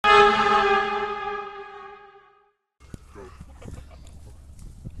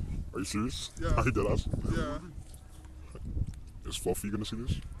you serious? Yeah. Are you dead ass? Yeah. Is Fluffy gonna see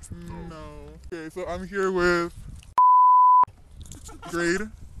this? No. Okay, so I'm here with grade.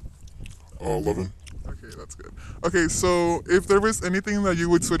 11. Okay, that's good. Okay, so if there was anything that you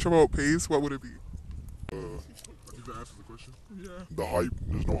would switch about Pace, what would it be? You can answer the question. Yeah. The hype.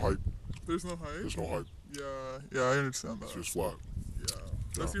 There's no hype. There's no hype? There's no hype. Yeah, I understand that. It's just flat.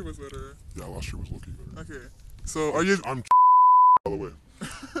 Yeah. Last year was better. Yeah, last year was looking better. Okay. So are you I'm by the way.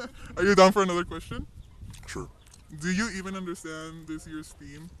 are you down for another question? Sure. Do you even understand this year's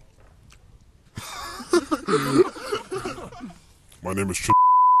theme? My name is Ch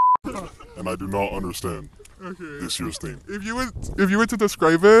and I do not understand Okay. this year's theme. If you were to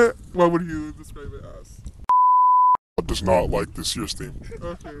describe it, what would you describe it as? Does not like this year's theme.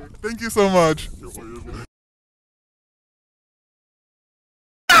 Okay. Thank you so much.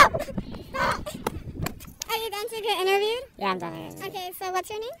 Are you done to get interviewed? Yeah, I'm done interviewing. Okay, so what's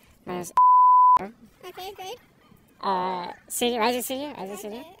your name? My name's Okay, great. senior, rising senior, rising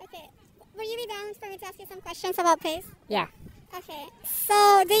senior. Okay. Will you be down for me to ask you some questions about PACE? Yeah, Okay.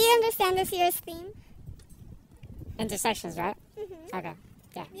 So, do you understand this year's theme? intersections, right? Mm-hmm. Okay,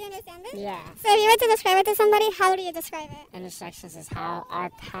 yeah. Do you understand it? Yeah, So, if you were to describe it to somebody, how would you describe it? intersections is how our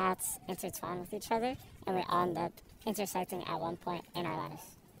paths intertwine with each other, and we all end up intersecting at one point in our lives.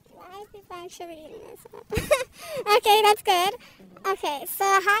 Why are people actually reading this up? Okay, that's good. Okay, so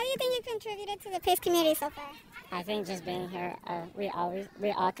how do you think you contributed to the PACE community so far? I think just being here, we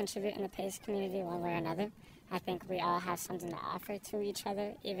all contribute in the PACE community one way or another. I think we all have something to offer to each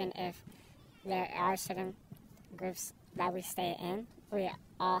other, even if there are certain groups that we stay in. We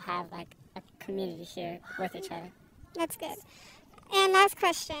all have like a community here with each other. That's good. And last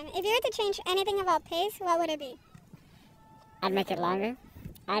question. If you were to change anything about PACE, what would it be? I'd make it longer.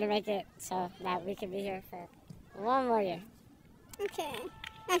 I'd make it so that we could be here for one more year. Okay.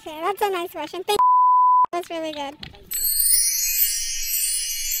 Okay, that's a nice question. Thank you. That was really good.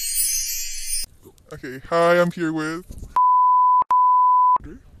 Okay. Hi, I'm here with.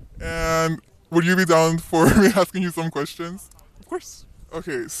 And would you be down for me asking you some questions? Of course.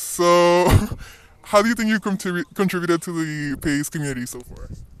 Okay, so how do you think you contributed to the PACE community so far?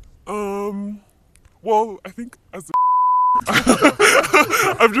 Well, I think as a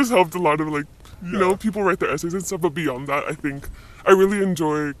I've just helped a lot of like, you know, people write their essays and stuff, but beyond that, I think I really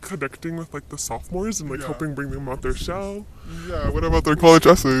enjoy connecting with like the sophomores and like Yeah. helping bring them out their shell. Yeah, what about their college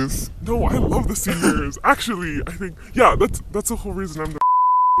essays? No, I love the seniors. Actually, I think, yeah, that's the whole reason I'm the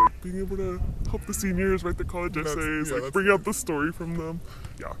like being able to help the seniors write their college essays, yeah, like that's bring out the story from them.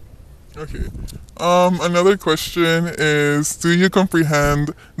 Yeah. Okay. Another question is, do you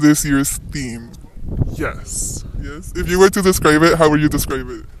comprehend this year's theme? Yes. Yes. If you were to describe it, how would you describe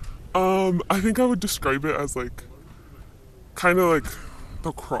it? I think I would describe it as like, kind of like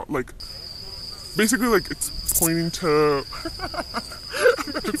the like, basically like it's pointing to.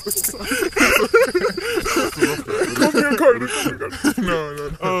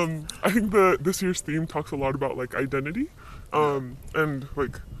 No. I think this year's theme talks a lot about like identity, and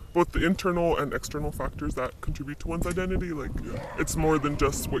like both the internal and external factors that contribute to one's identity. Like, it's more than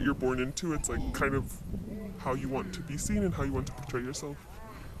just what you're born into. It's like kind of how you want to be seen and how you want to portray yourself.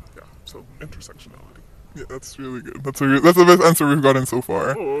 Yeah. So intersectionality. Yeah, that's really good. That's the best answer we've gotten so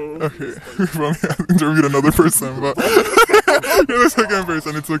far. Oh, Okay, we've only interviewed another person, but you're the second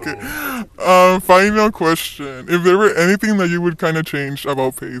person. It's okay. Final question: if there were anything that you would kind of change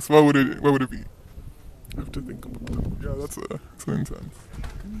about PACE, what would it be? I have to think about that. Yeah, that's intense.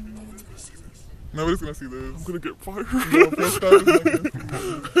 Nobody's gonna see this. I'm gonna get fired. No, first time is not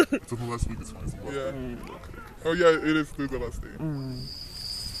gonna- It's on the last week, it's fine. Yeah. Oh yeah, it is through the last day.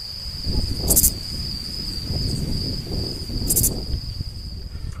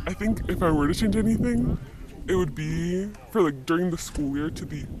 I think if I were to change anything, it would be for like during the school year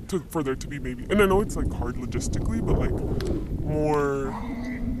for there to be maybe, and I know it's like hard logistically, but like more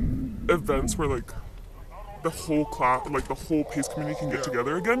events where like the whole class, like the whole PACE community can get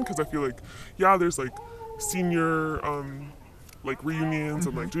together again, because I feel like, yeah, there's like senior like reunions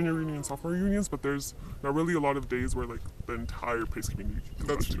and like junior reunions, sophomore reunions, but there's not really a lot of days where like the entire PACE community can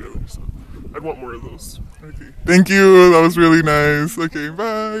come together. So I'd want more of those. Okay. Thank you. That was really nice. Okay.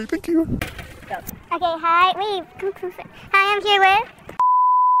 Bye. Thank you. Okay, hi. Wait, hi, I'm here with.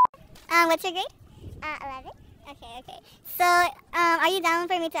 What's your grade? 11. Okay. So, are you down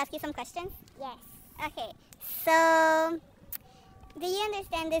for me to ask you some questions? Yes. Okay. So, do you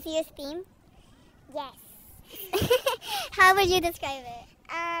understand this year's theme? Yes. How would you describe it?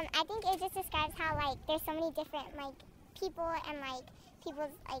 I think it just describes how like there's so many different like people and like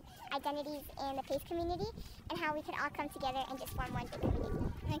people's like identities in the PACE community and how we can all come together and just form one big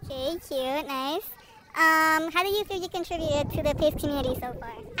community. Okay, cute, nice. How do you feel you contributed to the PACE community so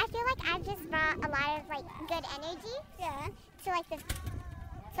far? I feel like I've just brought a lot of like good energy Yeah. to like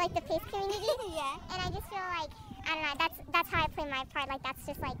the PACE community. Yeah. And I just feel like, I don't know, that's how I play my part. Like that's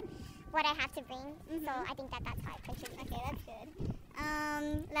just like what I have to bring. So I think that's how I contribute. Okay, that's good.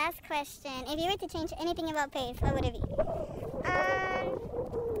 Last question. If you were to change anything about PACE, what would it be?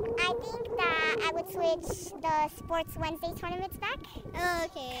 I think that I would switch the Sports Wednesday tournaments back. Oh,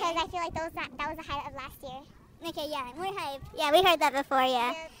 okay. Because I feel like that was the highlight of last year. Okay, yeah, more hype. Yeah, we heard that before,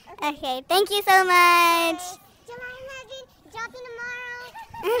 yeah. Yeah, Okay, thank you so much. July 11th, dropping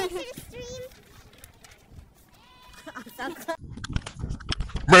tomorrow. Make sure to stream.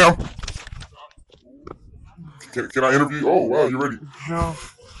 Ma'am. Can I interview you? Oh wow, you ready? Yeah.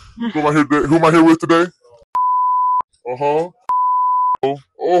 Who am I here with today? Uh-huh.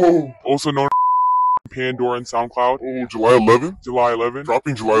 Oh. Also known as Pandora and SoundCloud. Oh, July 11th? July 11th.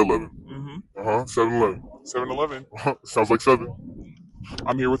 Dropping July 11th. Mm-hmm. Uh-huh. 7-Eleven. 7-Eleven. Sounds like 7.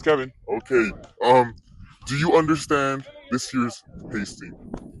 I'm here with Kevin. Okay. Do you understand this year's PACE team?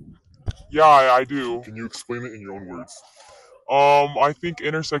 Yeah, I do. Can you explain it in your own words? I think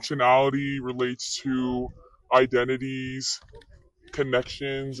intersectionality relates to identities,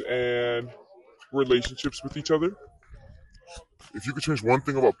 connections, and relationships with each other. If you could change one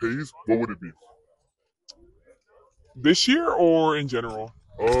thing about PACE, what would it be? This year or in general?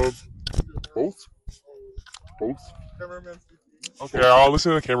 Both? Both? Okay, I'll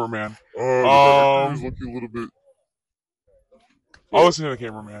listen to the cameraman. The director is looking a little bit... I'll listen to the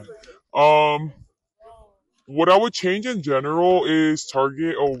cameraman. What I would change in general is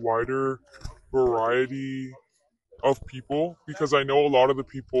target a wider variety of people, because I know a lot of the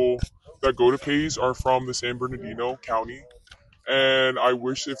people that go to PACE are from the San Bernardino County, and I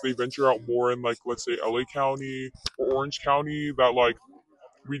wish if they venture out more in, like, let's say LA County or Orange County, that like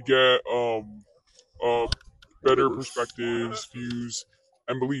we'd get better perspectives, views,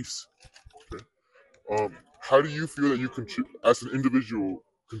 and beliefs. How do you feel that you as an individual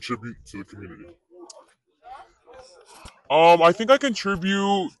contribute to the community? I think I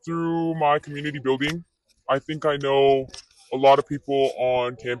contribute through my community building. I think I know a lot of people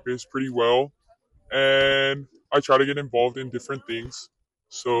on campus pretty well, and I try to get involved in different things.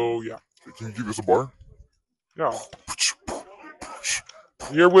 So yeah. Can you give us a bar? Yeah.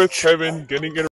 Here with Kevin, getting it.